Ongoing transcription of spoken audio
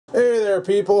there,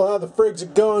 people. How the frig's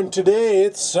it going today?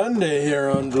 It's Sunday here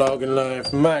on Vlogging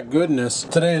Life. My goodness.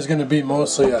 Today is going to be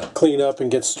mostly a clean up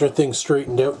and get things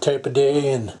straightened out type of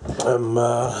day. And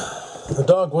the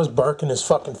dog was barking his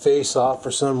fucking face off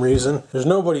for some reason. There's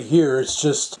nobody here. It's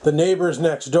just the neighbors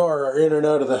next door are in and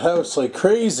out of the house like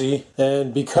crazy.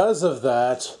 And because of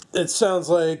that, it sounds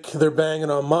like they're banging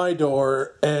on my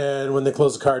door and when they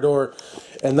close the car door.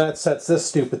 And that sets this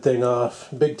stupid thing off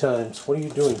big times. What are you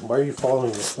doing? Why are you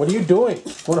following me? What are you doing?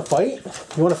 You want to fight?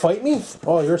 You want to fight me?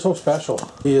 Oh, you're so special.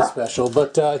 He is special.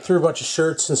 But I threw a bunch of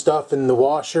shirts and stuff in the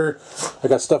washer. I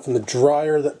got stuff in the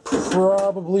dryer that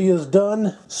probably is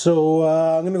done. So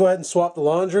I'm going to go ahead and swap the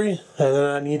laundry. And then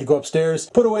I need to go upstairs,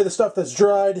 put away the stuff that's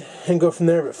dried, and go from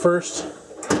there. But first,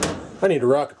 I need to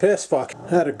rock a piss, fuck. I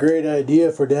had a great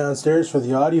idea for downstairs for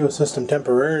the audio system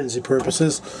temporary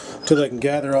purposes till I can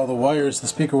gather all the wires, the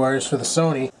speaker wires for the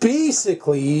Sony.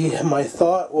 Basically, my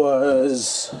thought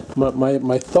was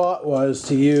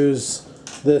to use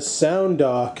this sound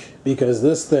dock because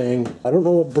this thing, I don't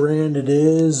know what brand it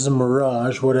is,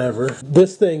 Mirage, whatever.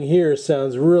 This thing here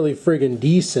sounds really friggin'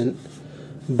 decent,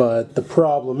 but the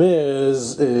problem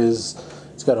is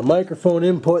it's got a microphone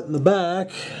input in the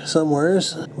back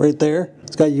somewheres, right there.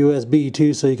 It's got USB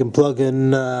too, so you can plug it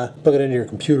into your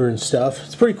computer and stuff.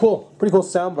 It's pretty cool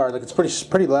sound bar. Like it's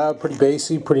pretty loud, pretty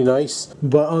bassy, pretty nice.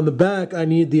 But on the back, I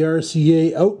need the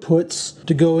RCA outputs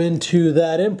to go into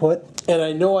that input. And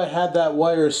I know I had that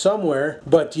wire somewhere,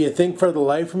 but do you think for the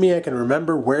life of me I can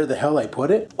remember where the hell I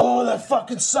put it? Oh, that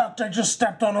fucking sucked. I just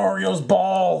stepped on Oreo's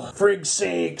ball. Frig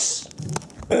sakes.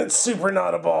 It's super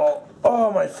not a ball.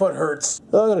 Oh, my foot hurts.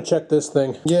 I'm gonna check this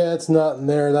thing. Yeah, it's not in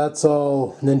there. That's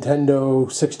all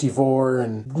Nintendo 64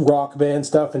 and Rock Band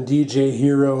stuff and DJ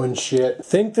Hero and shit. I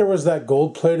think there was that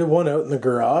gold-plated one out in the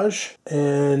garage.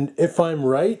 And if I'm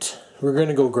right, we're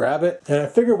gonna go grab it. And I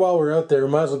figured while we're out there,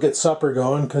 we might as well get supper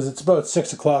going because it's about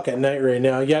 6 o'clock at night right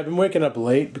now. Yeah, I've been waking up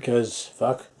late because,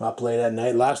 fuck, I'm up late at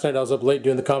night. Last night I was up late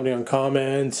doing the comedy on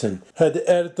comments and had to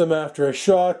edit them after I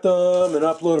shot them and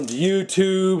upload them to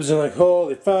YouTube's and like,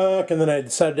 holy fuck. And then I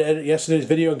decided to edit yesterday's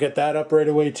video and get that up right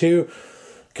away too.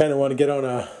 Kind of want to get on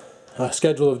a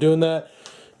schedule of doing that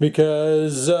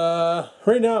because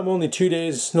right now I'm only 3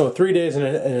 days in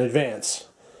advance.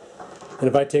 And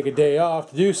if I take a day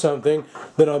off to do something,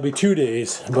 then I'll be 2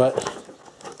 days. But,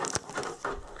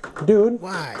 dude.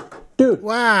 What? Dude.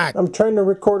 What? I'm trying to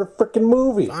record a frickin'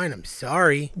 movie. Fine, I'm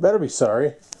sorry. You better be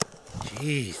sorry.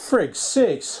 Jeez. Frig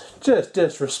sakes. Just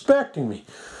disrespecting me.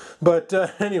 But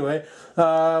anyway,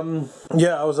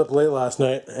 yeah, I was up late last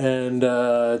night. And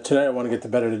tonight I want to get to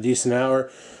bed at a decent hour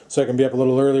so I can be up a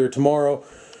little earlier tomorrow.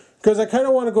 Because I kind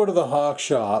of want to go to the hawk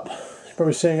shop. You're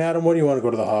probably saying, Adam, what do you want to go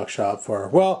to the hawk shop for?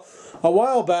 Well, a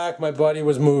while back, my buddy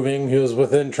was moving. He was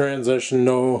within transition.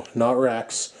 No, not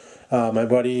Rex. My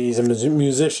buddy, he's a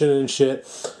musician and shit.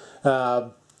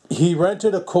 He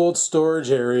rented a cold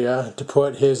storage area to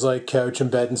put his like couch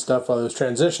and bed and stuff while he was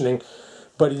transitioning,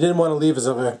 but he didn't want to leave his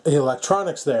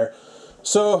electronics there.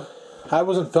 So I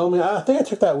wasn't filming. I think I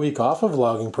took that week off of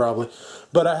vlogging probably,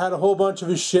 but I had a whole bunch of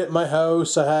his shit in my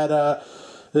house. I had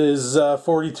his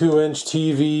 42-inch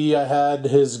TV. I had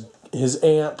his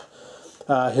amp.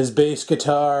 His bass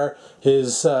guitar,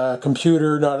 his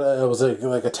computer, it was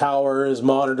like a tower, his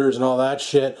monitors and all that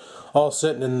shit, all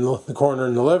sitting in the corner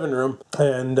in the living room,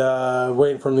 and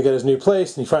waiting for him to get his new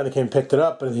place. And he finally came and picked it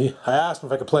up, and I asked him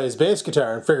if I could play his bass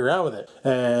guitar and figure around with it.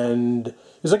 And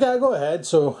he's like, yeah, go ahead.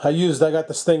 So I got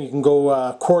this thing, you can go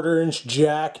 1/4-inch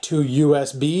jack to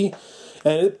USB,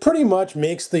 and it pretty much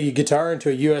makes the guitar into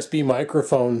a USB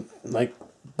microphone, like,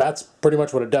 that's pretty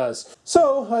much what it does.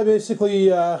 So I basically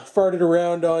farted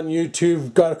around on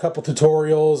YouTube, got a couple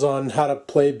tutorials on how to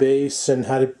play bass and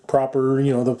how to proper,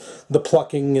 you know, the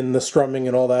plucking and the strumming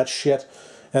and all that shit.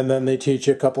 And then they teach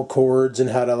you a couple chords and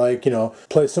how to, like, you know,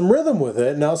 play some rhythm with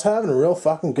it. And I was having a real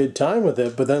fucking good time with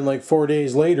it. But then like 4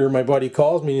 days later, my buddy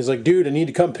calls me and he's like, dude, I need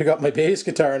to come pick up my bass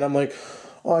guitar. And I'm like,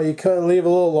 oh, you couldn't leave a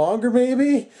little longer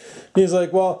maybe? He's like,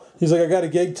 I got a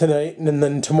gig tonight, and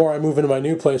then tomorrow I move into my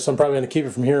new place, so I'm probably going to keep it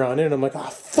from here on in. And I'm like, oh,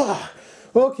 fuck.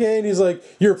 Okay, and he's like,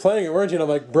 you were playing it, weren't you? And I'm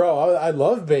like, bro, I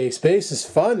love bass. Bass is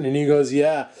fun. And he goes,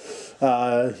 yeah.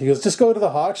 He goes, just go to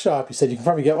the hawk shop. He said, you can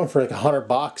probably get one for like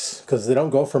 $100 because they don't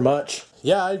go for much.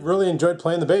 Yeah, I really enjoyed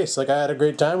playing the bass. Like, I had a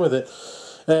great time with it.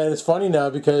 And it's funny now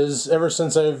because ever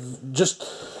since it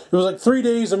was like 3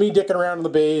 days of me dicking around on the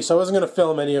bass. I wasn't going to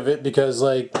film any of it because,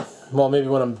 like, well, maybe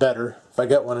when I'm better. If I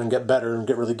get one and get better and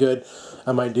get really good,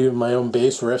 I might do my own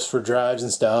bass riffs for drives and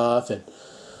stuff and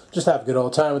just have a good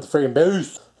old time with the friggin'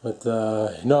 bass. But,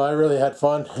 no, I really had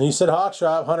fun. And he said hawk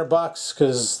shop, $100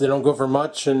 because they don't go for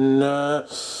much. And,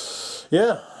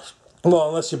 yeah, Well,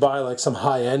 unless you buy like some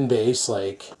high-end bass,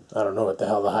 like, I don't know what the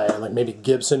hell the high-end, like maybe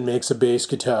Gibson makes a bass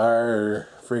guitar, or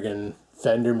friggin'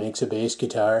 Fender makes a bass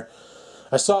guitar.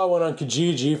 I saw one on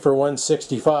Kijiji for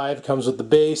 $165. Comes with the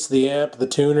bass, the amp, the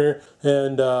tuner,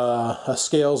 and a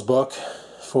scales book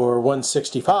for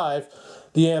 $165.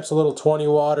 The amp's a little 20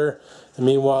 watter. And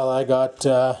meanwhile, I got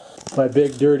my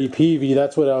big dirty Peavey.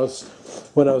 That's what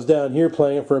when I was down here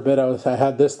playing it for a bit. I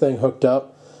had this thing hooked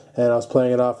up, and I was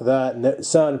playing it off of that, and it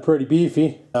sounded pretty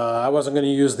beefy. I wasn't going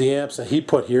to use the amps that he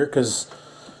put here because,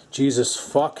 Jesus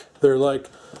fuck, they're like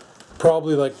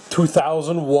probably like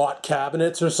 2,000 watt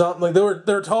cabinets or something. Like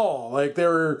they're tall, like they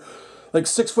were like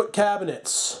 6-foot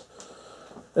cabinets,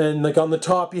 and like on the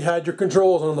top you had your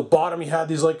controls, and on the bottom you had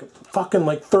these like fucking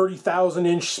like 30,000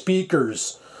 inch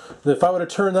speakers. And if I would have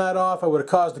turned that off, I would have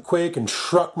caused a quake and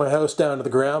struck my house down to the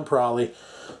ground probably.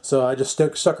 So I just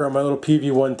stuck her on my little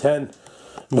PV 110.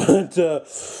 But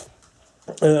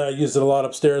I used it a lot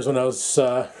upstairs when I was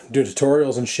doing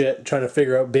tutorials and shit, trying to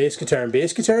figure out bass guitar. And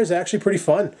bass guitar is actually pretty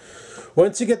fun.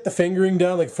 Once you get the fingering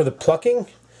down, like for the plucking,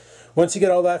 once you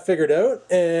get all that figured out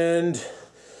and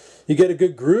you get a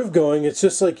good groove going, it's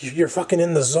just like you're fucking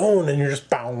in the zone, and you're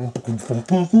just you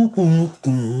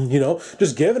know,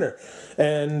 just giving her.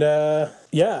 And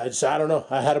yeah, I don't know,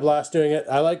 I had a blast doing it.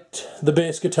 I liked the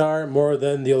bass guitar more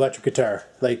than the electric guitar.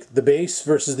 Like the bass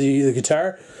versus the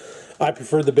guitar, I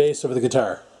prefer the bass over the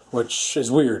guitar, which is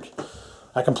weird.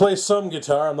 I can play some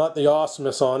guitar, I'm not the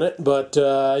awesomest on it, but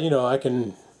you know, I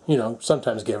can, you know,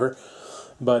 sometimes give her.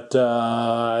 But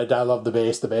I love the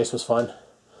bass. The bass was fun.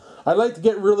 I'd like to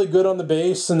get really good on the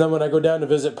bass, and then when I go down to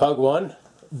visit Pug 1,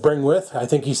 bring with, I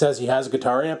think he says he has a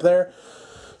guitar amp there,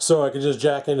 so I can just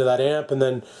jack into that amp, and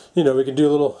then, you know, we can do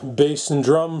a little bass and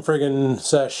drum friggin'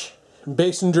 sesh.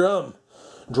 Bass and drum.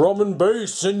 Drum and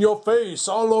bass in your face,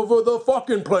 all over the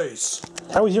fucking place.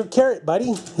 How was your carrot,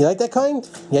 buddy? You like that kind?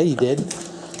 Yeah, you did.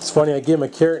 It's funny, I gave him a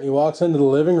carrot, and he walks into the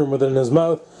living room with it in his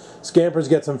mouth. Scampers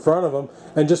gets in front of him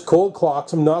and just cold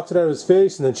clocks him, knocks it out of his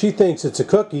face, and then she thinks it's a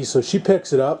cookie, so she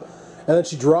picks it up, and then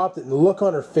she dropped it, and the look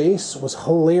on her face was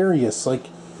hilarious. Like,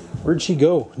 where'd she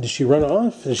go? Did she run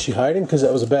off? Is she hiding because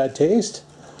that was a bad taste?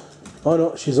 Oh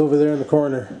no, she's over there in the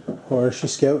corner. Or is she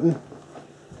scouting?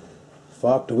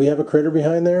 Fuck, do we have a critter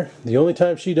behind there? The only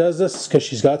time she does this is because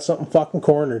she's got something fucking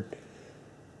cornered.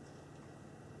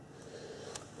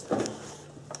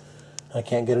 I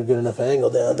can't get a good enough angle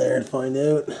down there to find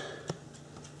out.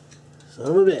 Son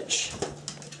of a bitch.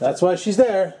 That's why she's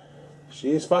there.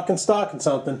 She's fucking stalking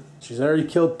something. She's already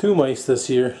killed 2 mice this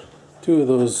year. 2 of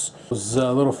those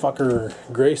little fucker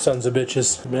gray sons of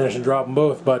bitches. Managed to drop them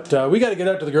both. But we got to get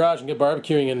out to the garage and get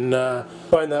barbecuing and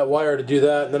find that wire to do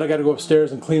that. And then I got to go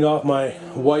upstairs and clean off my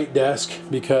white desk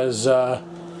because,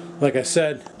 like I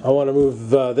said, I want to move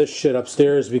this shit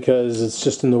upstairs because it's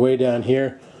just in the way down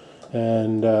here.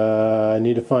 And I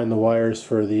need to find the wires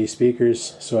for the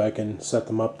speakers so I can set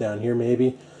them up down here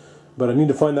maybe. But I need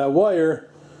to find that wire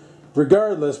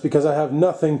regardless because I have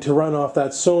nothing to run off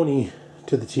that Sony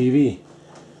to the TV.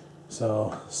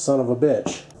 So, son of a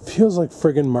bitch. Feels like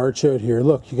friggin' March out here.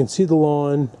 Look, you can see the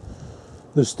lawn.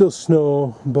 There's still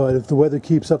snow, but if the weather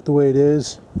keeps up the way it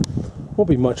is, won't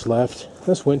be much left.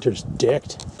 This winter's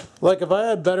dicked. Like if I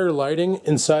had better lighting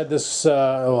inside this,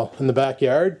 well, in the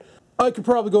backyard, I could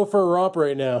probably go for a romp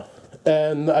right now,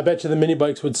 and I bet you the mini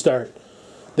bikes would start.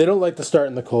 They don't like to start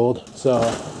in the cold, so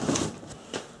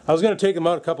I was going to take them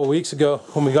out a couple weeks ago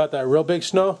when we got that real big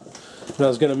snow, and I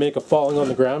was going to make a falling on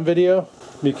the ground video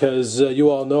because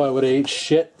you all know I would have ate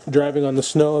shit driving on the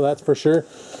snow, that's for sure.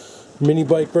 Mini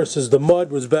bike versus the mud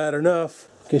was bad enough.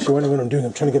 In case you're wondering what I'm doing,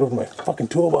 I'm trying to get over my fucking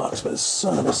toolbox, but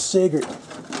son of a cigarette.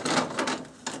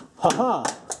 Haha.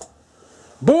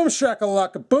 Boom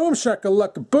shakalaka, boom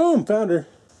shakalaka, boom! Found her.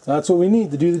 That's what we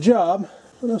need to do the job.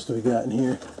 What else do we got in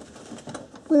here?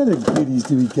 What other goodies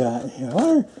do we got here?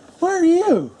 Where are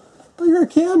you? Oh, you're a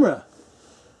camera.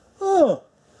 Oh,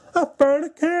 I found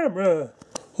a camera.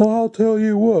 Well, I'll tell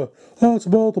you what. That's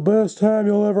about the best time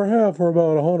you'll ever have for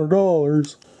about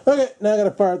 $100. Okay, now I gotta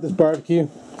fire up this barbecue.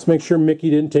 Let's make sure Mickey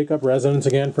didn't take up residence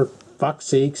again, for fuck's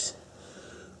sakes.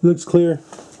 Looks clear.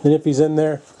 And if he's in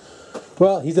there,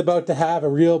 well, he's about to have a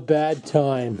real bad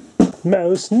time.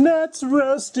 Mouse nuts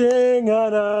roasting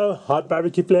on a hot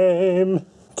barbecue flame.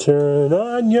 Turn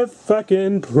on your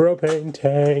fucking propane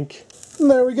tank.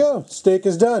 And there we go. Steak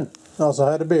is done. Also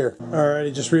had a beer.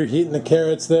 Alrighty, just reheating the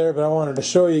carrots there, but I wanted to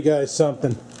show you guys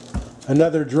something.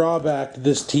 Another drawback to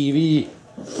this TV.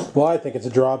 Well, I think it's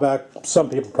a drawback. Some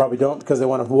people probably don't because they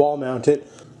want to wall mount it.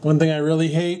 One thing I really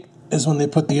hate is when they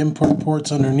put the input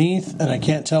ports underneath and I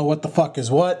can't tell what the fuck is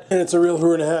what. And it's a real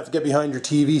hour and a half to get behind your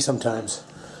TV sometimes.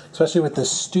 Especially with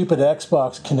this stupid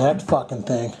Xbox Kinect fucking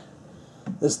thing.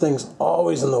 This thing's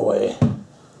always in the way.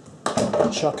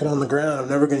 Chuck it on the ground. I'm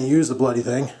never going to use the bloody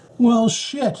thing. Well,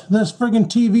 shit. This friggin'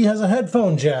 TV has a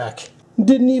headphone jack.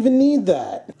 Didn't even need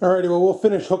that. Alrighty, well, we'll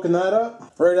finish hooking that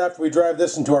up right after we drive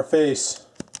this into our face.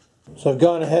 So I've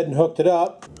gone ahead and hooked it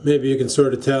up. Maybe you can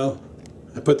sort of tell.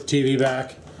 I put the TV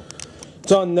back.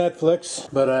 It's on Netflix,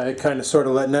 but I kind of sort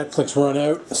of let Netflix run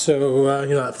out. So,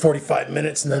 you know, that 45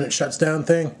 minutes and then it shuts down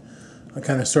thing. I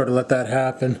kind of sort of let that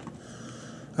happen.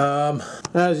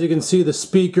 As you can see, the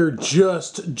speaker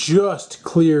just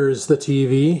clears the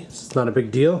TV. It's not a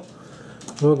big deal.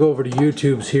 We'll go over to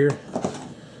YouTube's here.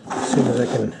 As soon as I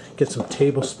can get some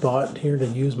table spot here to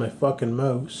use my fucking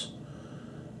mouse.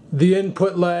 The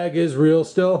input lag is real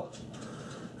still.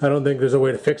 I don't think there's a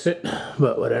way to fix it,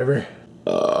 but whatever.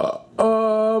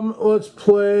 Let's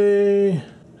play,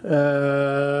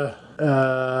 yeah,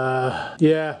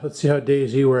 let's see how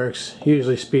DayZ works.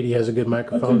 Usually Speedy has a good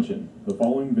microphone. Attention, the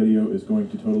following video is going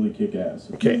to totally kick ass.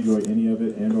 If Okay. you enjoy any of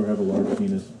it and or have a large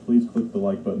penis, please click the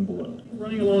like button below.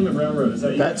 Running along the railroad, is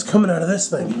that you? That's coming out of this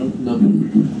thing.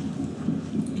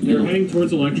 They're heading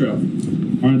towards Electro.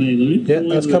 Are they looted? Yeah,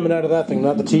 that's coming out of that thing,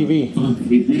 not the TV. Oh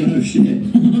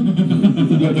shit.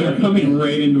 But they're coming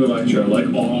right into Electro, like,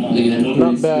 oh.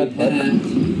 Not bad, but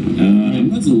I'm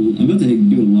about to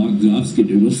do a locked off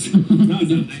skedoodles. No, I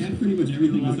have pretty much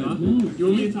everything locked off. No, You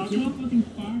want me to talk to them? fucking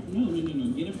fire. No.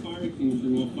 Get a fire extinguisher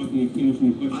and we'll fucking extinguish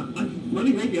them quick. I'm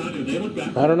running right behind you. They look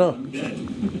back. I don't know.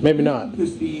 Dead. Maybe not.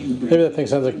 Maybe that thing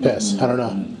sounds like piss. I don't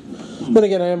know. Then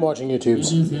again, I am watching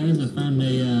YouTube's. Guys, I found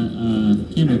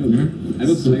a can opener. I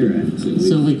have a player actually.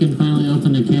 So we can finally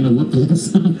open a can of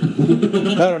whoopings.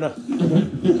 I don't know.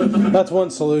 That's one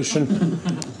solution.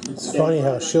 It's funny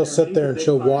how she'll sit there and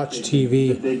she'll watch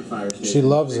TV. She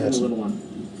loves it.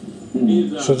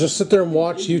 She'll just sit there and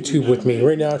watch YouTube with me.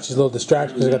 Right now she's a little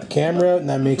distracted because I got the camera out and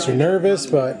that makes her nervous,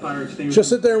 but she'll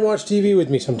sit there and watch TV with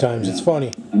me sometimes. It's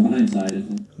funny. I'm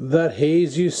blindsided. That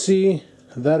haze you see,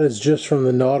 that is just from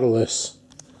the Nautilus.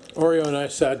 Oreo and I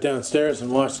sat downstairs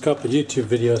and watched a couple of YouTube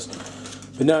videos,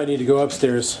 but now I need to go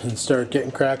upstairs and start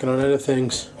getting cracking on other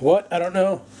things. What? I don't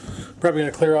know. Probably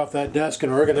going to clear off that desk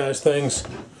and organize things.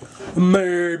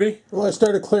 Maybe. Well, I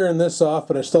started clearing this off,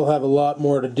 but I still have a lot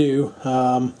more to do.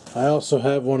 I also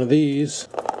have one of these.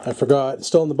 I forgot. It's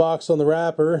still in the box on the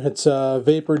wrapper. It's a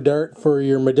vapor dart for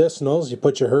your medicinals. You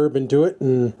put your herb into it,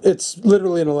 and it's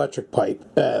literally an electric pipe.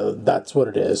 That's what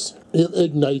it is. It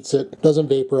ignites it. Doesn't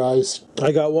vaporize.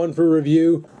 I got one for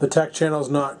review. The tech channel's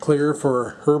not clear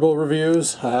for herbal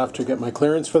reviews. I have to get my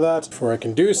clearance for that before I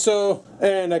can do so.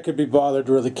 And I could be bothered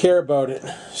to really care about it.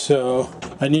 So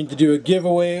I need to do a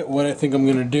giveaway. What I think I'm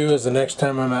going to do is the next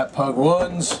time I'm at Pug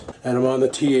Ones and I'm on the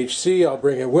THC, I'll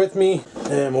bring it with me.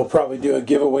 And we'll probably do a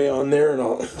giveaway on there and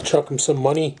I'll chuck him some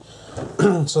money.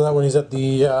 So that when he's at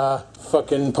the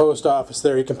fucking post office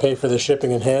there, he can pay for the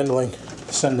shipping and handling.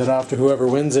 Send it off to whoever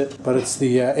wins it. But it's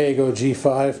the Ago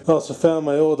G5. I also found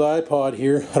my old iPod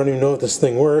here. I don't even know if this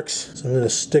thing works. So I'm going to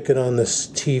stick it on this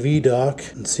TV dock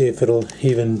and see if it'll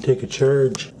even take a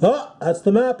charge. Oh, that's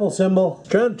the Maple symbol.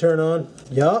 Trying to turn on.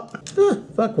 Yup.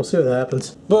 Fuck, we'll see what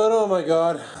happens. But oh my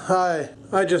god.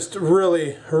 I just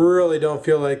really don't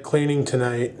feel like cleaning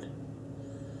tonight.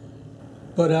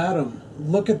 But Adam,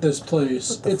 look at this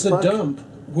place. It's a dump.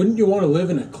 Wouldn't you want to live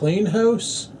in a clean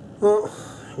house? Well,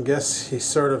 I guess he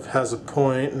sort of has a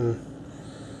point and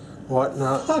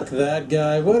whatnot. Fuck that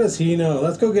guy. What does he know?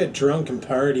 Let's go get drunk and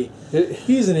party.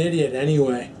 He's an idiot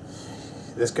anyway.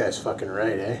 This guy's fucking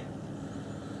right, eh?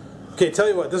 Okay, tell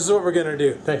you what, this is what we're gonna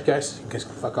do. Thanks, guys. You guys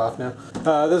can fuck off now.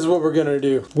 This is what we're gonna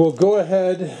do. We'll go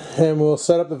ahead and we'll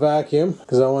set up the vacuum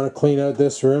because I want to clean out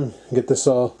this room, get this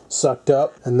all sucked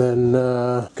up, and then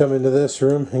come into this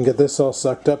room and get this all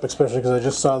sucked up, especially because I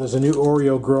just saw there's a new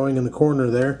Oreo growing in the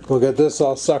corner there. We'll get this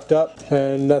all sucked up,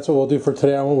 and that's what we'll do for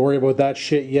today. I won't worry about that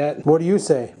shit yet. What do you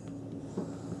say?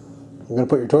 You gonna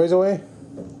put your toys away?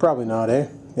 Probably not, eh?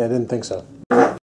 Yeah, I didn't think so.